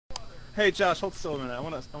Hey Josh, hold still a minute. I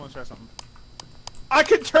wanna try something. I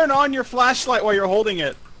can turn on your flashlight while you're holding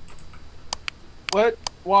it. What?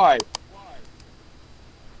 Why?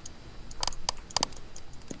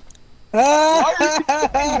 Why are you doing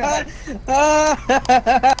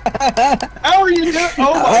that? How are you doing?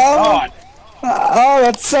 Oh my god! Oh,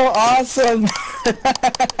 that's so awesome!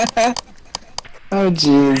 Oh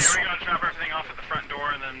jeez. Are we gonna drop everything off at the front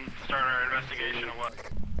door and then start our investigation or what?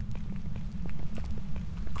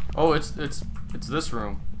 Oh, it's this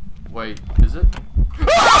room. Wait, is it?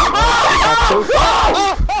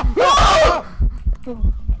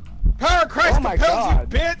 Power Christ Oh my compels you, God.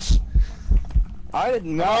 bitch! I did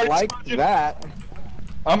not like that.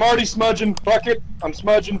 I'm already smudging. Fuck it. I'm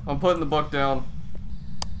smudging. I'm putting the book down.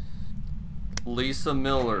 Lisa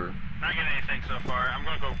Miller. Not getting anything so far. I'm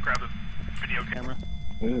gonna go grab the video camera.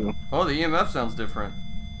 Ooh. Oh, the EMF sounds different.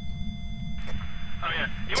 Oh yeah.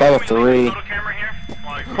 You It's out want of me to leave 3. the photo camera here?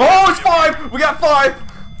 While I grab Oh, the it's video 5! We got 5!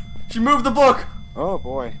 She moved the book! Oh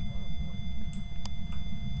boy.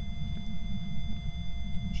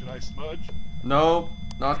 Should I smudge? No,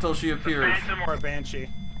 not till she appears. Phantom Or a banshee.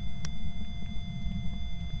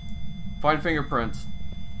 Find fingerprints.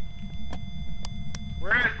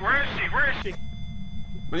 Where is she? Where is she?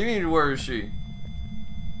 What do you mean, where is she?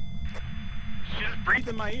 She just Breathe breathed.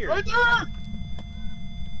 in my ear. Right there!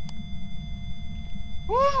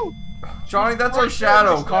 Woo! Johnny, that's our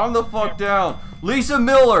shadow. Calm the fuck down. Lisa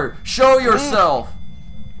Miller, show yourself!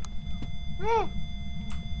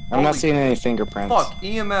 I'm not seeing any fingerprints. Fuck,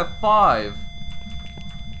 EMF 5.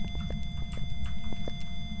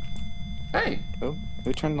 Hey. Oh,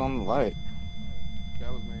 who turned on the light?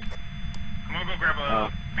 That was me. I'm gonna go grab a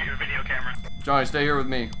video camera. Johnny, stay here with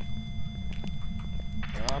me.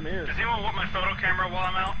 I'm here. Does anyone want my photo camera while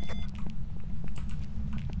I'm out?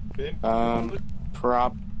 Ben?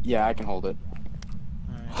 Yeah, I can hold it.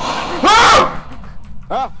 Ah!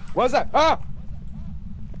 Ah! What's that? Ah!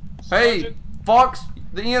 Hey, Fox,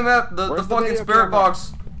 the EMF, the Where's the fucking video spirit camera?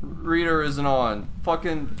 box reader isn't on.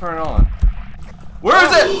 Fucking turn it on. Where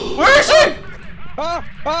is it? Where is she? Ah!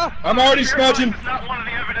 Ah! I'm already smudging. It's not one of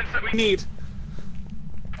the evidence that we Need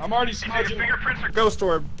I'm already Either smudging. fingerprints or ghost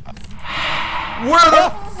orb. Where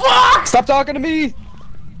the fuck? Stop talking to me!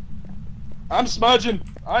 I'm smudging.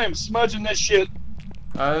 I am smudging this shit.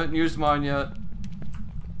 I haven't used mine yet.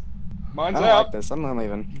 Mine's I don't out. like this. I'm not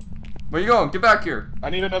leaving. Where you going? Get back here. I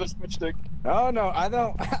need another smudge stick. Oh no, I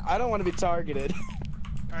don't. I don't want to be targeted.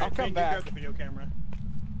 Alright, I'll come Finn, you back. grab the video camera.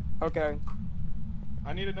 Okay.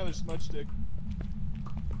 I need another smudge stick.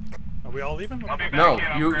 Are we all leaving? I'll be back. No,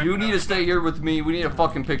 I'll you grab need to another stay here with me. We need a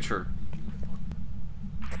fucking picture.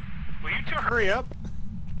 Will you two hurry? Hurry up.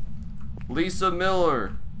 Lisa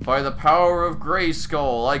Miller, by the power of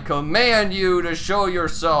Grayskull, I command you to show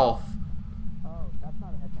yourself. Oh, that's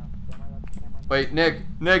not a head mount camera. That's a camera. Wait,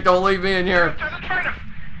 Nick, don't leave me in here.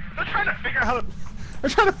 They're trying to figure out. They're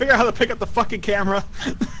trying to figure out how to pick up the fucking camera.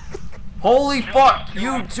 Holy fuck,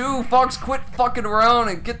 you two fucks quit fucking around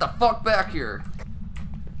and get the fuck back here.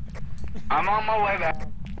 I'm on my way back.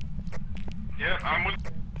 Yeah, I'm with.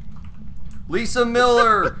 Lisa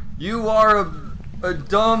Miller, you are a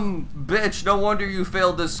dumb bitch. No wonder you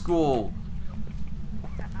failed this school.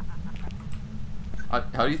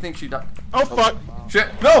 How do you think she died? Oh fuck! Shit!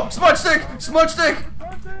 No! Smudge stick! Smudge stick!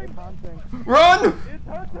 Run! It's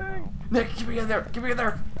hunting! Nick, get me in there! Get me in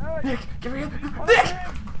there! Nick, get me in there! Nick!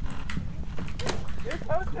 It's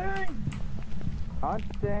hunting!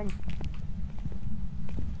 Hunting.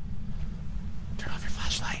 Turn off your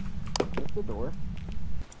flashlight. Where's the door?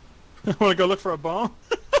 Wanna go look for a bomb?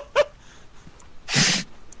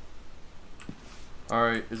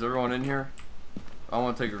 Alright, is everyone in here? I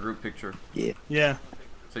want to take a group picture. Yeah. Yeah.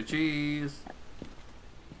 Say cheese.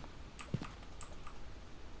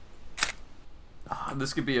 Ah,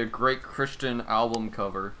 this could be a great Christian album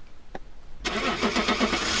cover.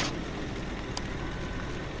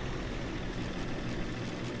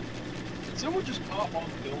 Someone just pop all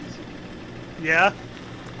the pills. Yeah.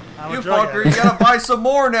 I'm You a drug fucker, you addict. gotta buy some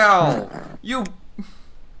more now! You...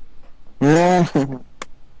 Yeah. Hey,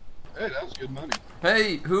 that was good money.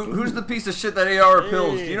 Hey, who's the piece of shit that ate our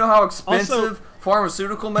pills? Do you know how expensive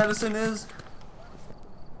pharmaceutical medicine is?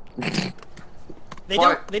 They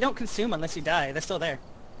Why- don't consume unless you die. They're still there.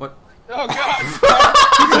 What? Oh god!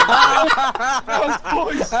 That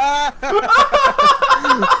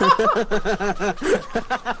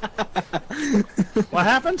was What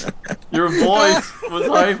happened? Your voice was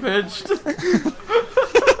high pitched.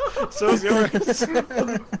 So's yours.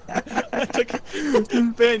 I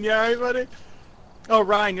took Ben, you alright, buddy? Oh,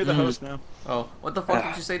 Ryan, you're the host now. Oh, what the fuck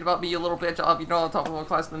did you say about me, you little bitch? I'll be on top of my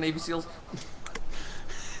class in the Navy SEALs.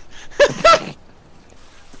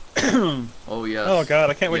 Oh yes. Oh god,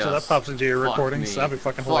 I can't wait till Yes. that pops into your Fuck recordings. me. That'd be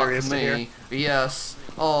fucking Fuck hilarious to hear. me. Yes.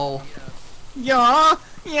 Oh. Yeah,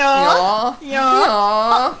 Yeah. yeah, Yeah.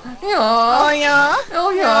 oh Yeah. yeah, Oh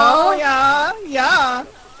oh yeah. yeah, yeah.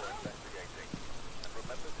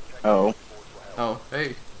 Oh. Oh,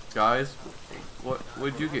 hey, guys.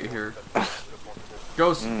 What'd you get here?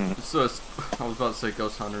 Ghost. It's us. I was about to say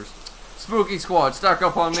ghost hunters. Spooky squad, stack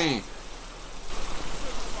up on me.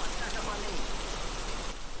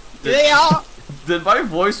 Yeah. Did my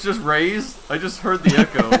voice just raise? I just heard the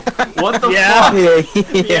echo. What the Yeah.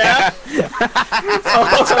 fuck? Yeah.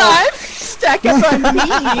 Oh, Time. Stack up on me.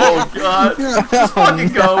 oh god. Let's fucking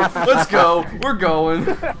go. Let's go. We're going.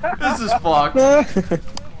 This is fucked.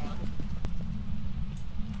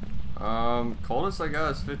 Coldest I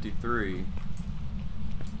got is 53.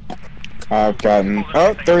 I've gotten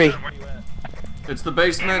 3. It's the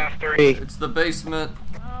basement. Three. It's the basement.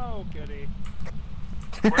 Oh goody.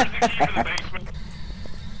 Where's the key to the basement?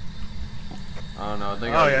 I don't know. I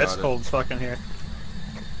think Oh I yeah, got it's it. cold as fucking here.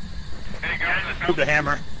 Hey guys, Move the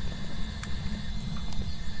hammer.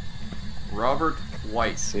 Robert White.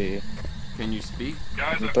 Let's see. Can you speak?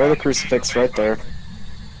 guys, I Throw the found key to crucifix right there. basement.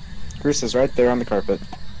 Crucifix is right there on the carpet.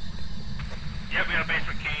 Yep, we got a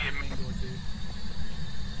basement key.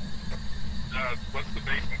 What's the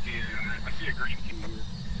basement key? I see a green key here.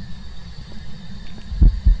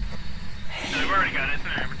 We've already got it. It's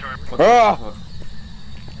in our inventory. What the Ah! fuck?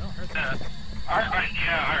 Yeah, I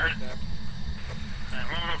heard that. Alright,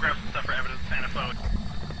 we'll go grab some stuff for evidence and a photo.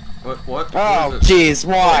 What? Oh, What is it? jeez,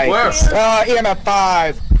 why? Where? EMF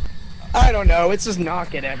 5. I don't know, it's just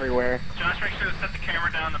knocking everywhere. Josh, make sure to set the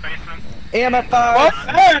camera down in the basement. EMF 5.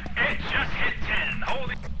 It just hit 10.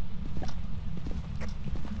 Holy.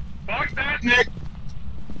 Fuck that, Nick.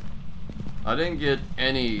 I didn't get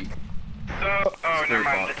any. So, oh, never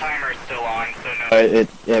mind. The timer is still on, so no.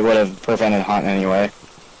 It would have prevented Hunt anyway.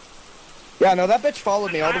 Yeah, no, that bitch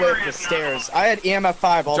followed me all the way up the stairs. I had EMF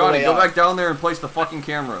 5 all the Johnny, way go up. back down there and place the fucking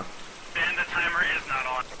camera. Ben, the timer is not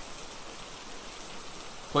on.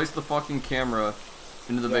 Place the fucking camera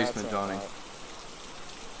into the Yeah, basement, that's what I Johnny. thought.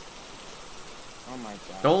 Oh my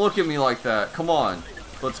god. Don't look at me like that. Come on.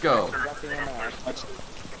 Let's go.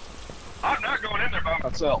 I'm not going in there by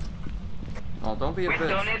myself. Oh, don't be a We still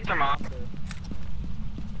bitch. need thermometer.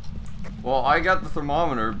 Well, I got the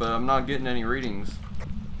thermometer, but I'm not getting any readings.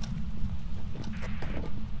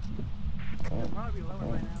 Probably lower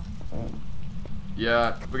by now.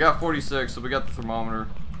 Yeah, we got 46, so we got the thermometer.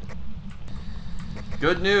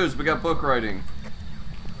 Good news, we got book writing.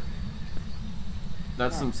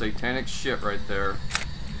 That's some satanic shit right there.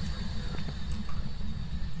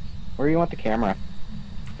 Where do you want the camera?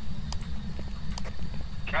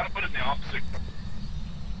 Try to put it in the opposite.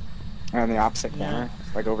 On the opposite corner?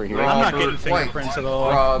 Like over here? I'm not Robert getting fingerprints White. at all.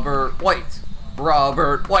 Robert White.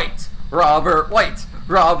 Robert White. Robert White.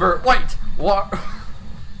 Robert White. What?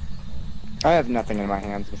 I have nothing in my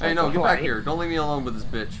hands. Hey, besides no, the get back light. here. Don't leave me alone with this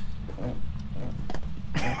bitch.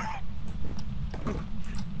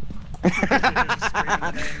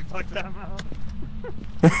 Fuck that mouth.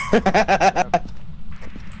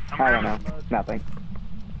 I don't know. Nothing.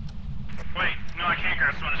 Wait, no, I can't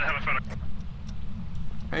grab someone to have a photo.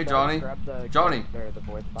 Hey, Johnny. Grab the Johnny. There, the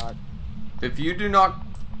voice box. If you do not...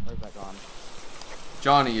 Where's that gone?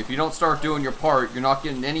 Johnny, if you don't start doing your part, you're not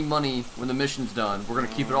getting any money when the mission's done. We're gonna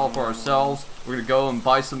keep it all for ourselves. We're gonna go and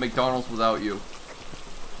buy some McDonald's without you.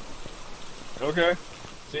 Okay.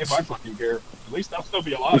 See if I fucking care. At least I'll still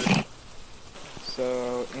be alive.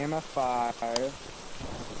 So, EMF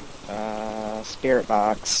 5. Spirit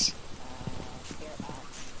box.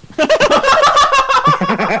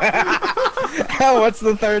 What's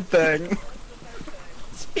the third thing?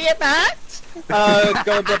 Spear box.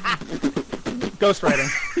 Ghost writing.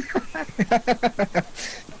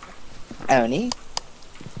 Oni?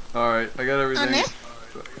 Alright, I got everything.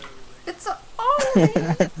 It's a oh.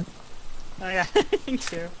 Oh yeah, me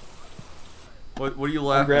too. What are you I'm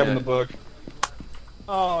laughing grabbing at? the book.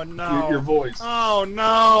 Oh no. Your voice. Oh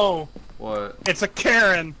no. What? It's a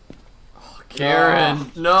Karen.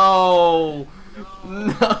 Karen, no!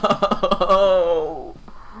 No!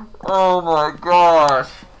 Oh my gosh!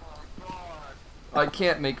 I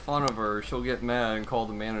can't make fun of her. She'll get mad and call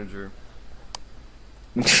the manager.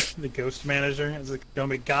 The ghost manager. Is it gonna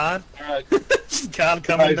be God? Alright, Is God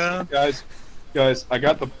coming down? guys, I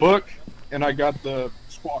got the book and I got the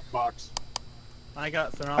squawk box. I got I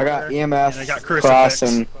thermometer. got EMF, and I got cross, crucifix.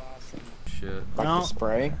 and Shit. like No. the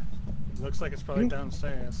spray. Looks like it's probably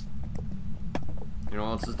downstairs. You know what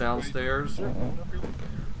else is downstairs?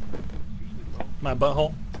 My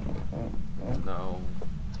butthole. No.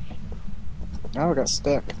 Now we got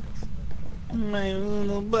stick. My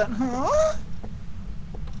little butt, huh?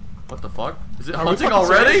 What the fuck? Is it Are we hunting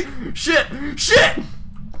fucking already? serious? Shit! Shit!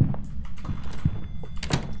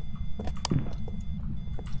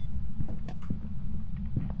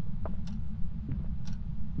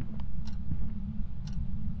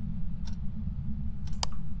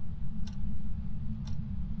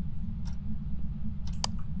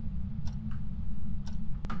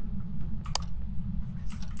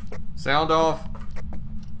 Sound off.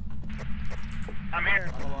 I'm here.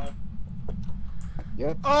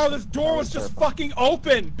 Yep. Oh, this door was just fucking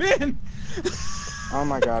open! Ben! Oh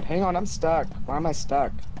my god. Hang on, I'm stuck. Why am I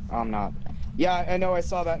stuck? Oh, I'm not. Yeah, I know, I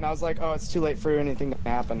saw that and I was like, oh, it's too late for anything to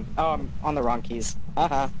happen. Oh, I'm on the wrong keys.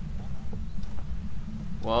 Haha.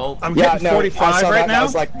 Well, I'm Yeah, hitting no, 45 I saw that right and I now.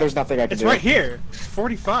 was like, there's nothing I can It's do. right here.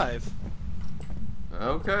 45.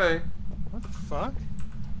 okay. What the fuck?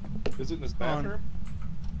 Is it in this Hold on. bathroom?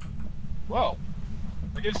 Well,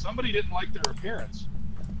 I guess somebody didn't like their appearance.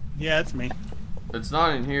 Yeah, it's me. It's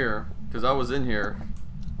not in here, because I was in here.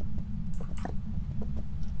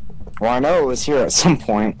 Well, I know it was here at some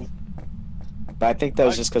point. But I think that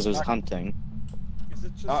was just because it was hunting. Is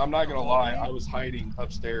it just I'm not gonna lie, I was hiding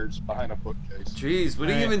upstairs behind a bookcase. Jeez, we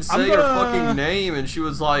didn't Alright, even I'm say her gonna- fucking name, and she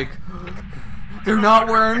was like, they're not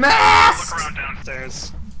wearing masks! Look around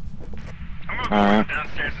downstairs. I'm gonna go Alright.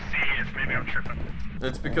 downstairs to see if maybe I'm tripping.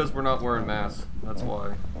 It's because we're not wearing masks. That's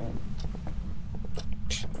why.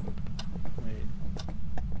 Wait.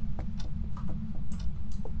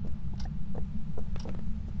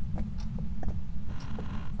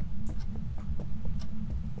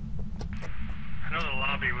 I know the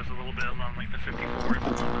lobby was a little bit on like the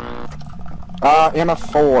 54. Emma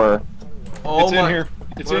 4. Oh It's my. in here.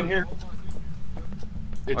 It's What? in here.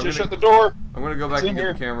 It I'm just gonna- shut the door. I'm gonna go back It's and in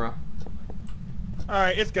get the here. camera.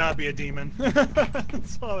 Alright, it's gotta be a demon.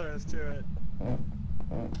 That's all there is to it.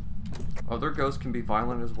 Other ghosts can be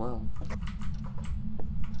violent as well.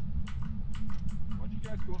 Why'd you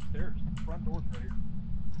guys go upstairs? The front door's right here.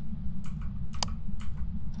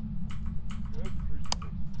 Who has the crucifix?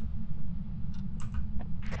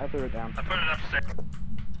 I threw it down. I put it upstairs.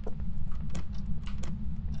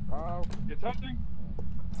 Oh. It's hunting.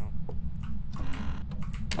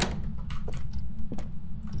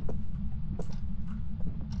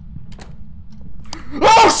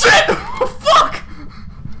 Oh shit! Fuck!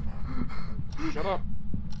 Shut up.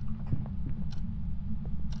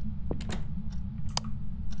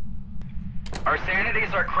 Our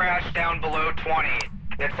sanities are crashed down below 20.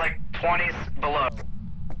 It's like 20s below.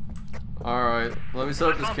 Alright, let me set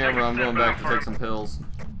up this camera. I'm going back to take some pills.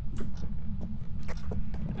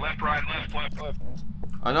 Left, right, left, left, left.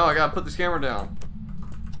 I know, I gotta put this camera down.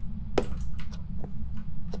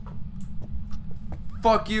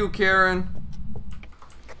 Fuck you, Karen.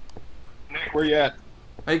 Nick, Where you at?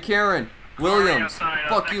 Hey, Karen. Already Williams. outside,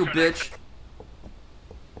 Fuck you, next to bitch.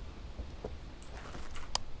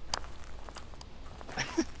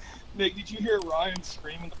 Nick, did you hear Ryan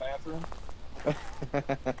scream in the bathroom?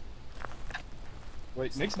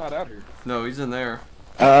 Wait, Nick's not out here. No, he's in there.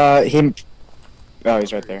 Oh,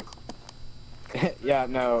 he's right there. Yeah,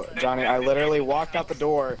 no, Johnny, I literally walked out the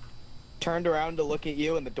door, turned around to look at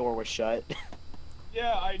you, and the door was shut.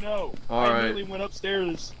 Yeah, I know. All I right. immediately went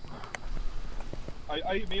upstairs. I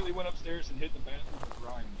immediately went upstairs and hid in the bathroom with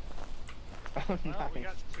Ryan. Oh, Well, we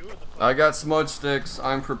nice. got 2 of the I got smudge sticks.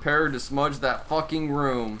 I'm prepared to smudge that fucking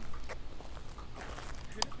room.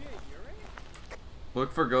 Could it be a urine?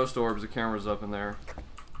 Look for ghost orbs. The camera's up in there.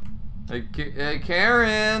 Hey, hey,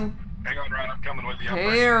 Karen. hang on, Ryan, I'm coming with you. I'm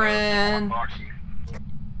Karen. boxing.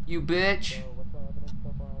 You bitch.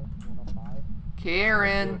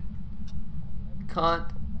 Karen. Cunt.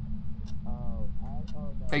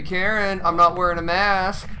 Hey, Karen. I'm not wearing a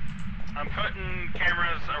mask. I'm putting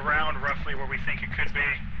cameras around roughly where we think it could be,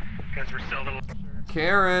 because we're still a little.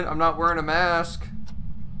 Karen. I'm not wearing a mask.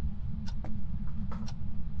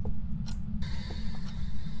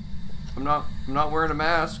 I'm not wearing a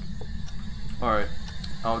mask. All right.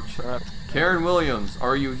 I'll check. Karen Williams,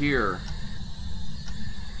 are you here?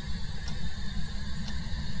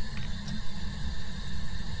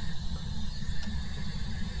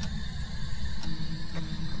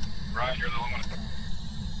 Ryan, you're the only one.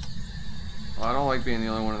 Well, I don't like being the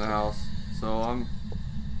only one in the house, so I'm...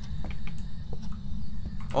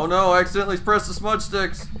 Oh no, I accidentally pressed the smudge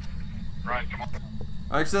sticks! Ryan, come on.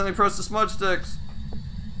 I accidentally pressed the smudge sticks!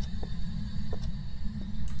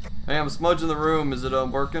 Hey, I'm smudging the room. Is it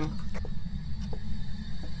working?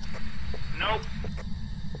 Nope.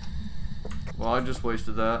 Well, I just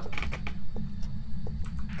wasted that.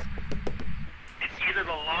 It's either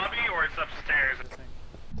the lobby or it's upstairs.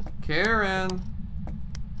 Karen!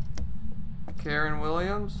 Karen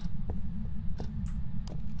Williams?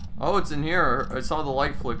 Oh, it's in here. I saw the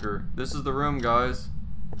light flicker. This is the room, guys.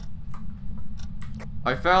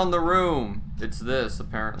 I found the room. It's this,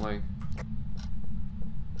 apparently.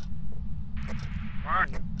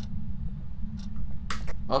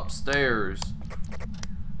 Upstairs.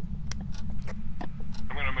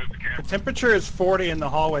 I'm gonna move the The camera. temperature is 40 in the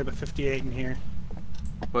hallway, but 58 in here.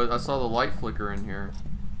 But I saw the light flicker in here.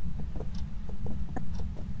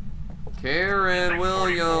 Karen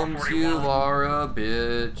Williams, you are a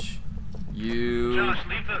bitch. You. Josh,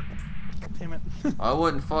 leave the. Damn it. I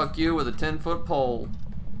wouldn't fuck you with a 10-foot pole.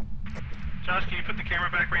 Josh, can you put the camera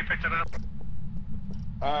back where you picked it up?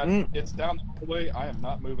 It's down the hallway. I am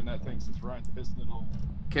not moving that thing since Ryan's pissing it all.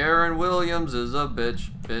 Karen Williams is a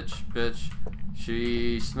bitch, bitch, bitch.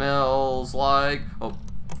 She smells like. Oh,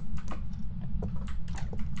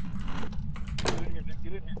 Get in here, Nick.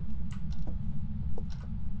 Get in here.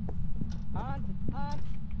 Hunt, hunt,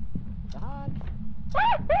 hunt.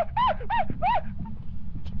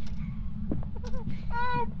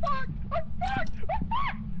 Oh, fuck!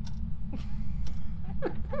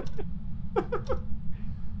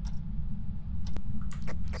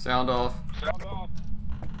 sound off. Sound off.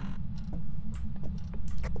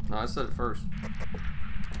 No, I said it first.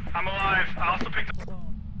 I'm alive. I also picked the phone.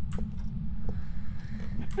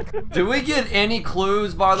 Did we get any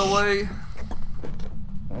clues, by the way?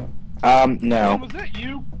 Man, No. was that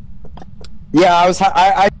you? Yeah, I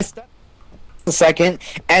stepped a second,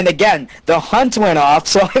 and again, the hunt went off,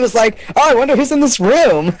 so I was like, oh, I wonder who's in this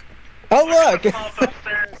room. Oh, look. Falls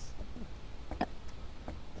upstairs.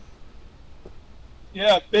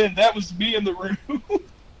 Yeah, Ben, that was me in the room.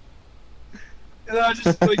 And I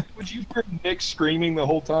just, like, would you hear Nick screaming the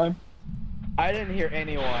whole time? I didn't hear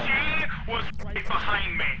anyone. She was right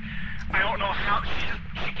behind me. I don't know how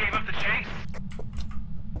she gave up the chase.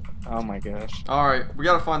 Oh my gosh. Alright, we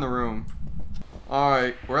gotta find the room.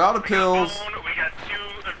 Alright, we're out of pills. We got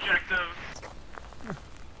 2 objectives.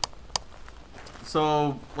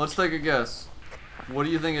 So, let's take a guess. What do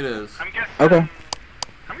you think it is? I'm guessing. Okay.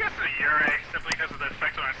 I'm guessing a Ure simply because of the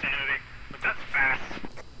effect on our sanity. But that's fast.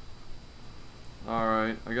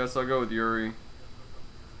 Alright, I guess I'll go with Yuri.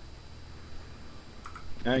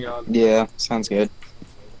 Hang on. Yeah, sounds good.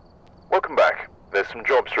 Welcome back. There's some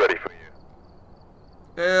jobs ready for you.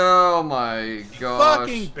 Oh my gosh.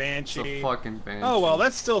 Fucking It's Banshee. a fucking Banshee. Oh well,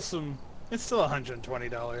 that's still some. It's still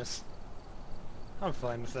 $120. I'm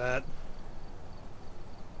fine with that.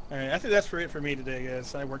 Alright, I think that's it for me today,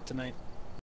 guys. I work tonight.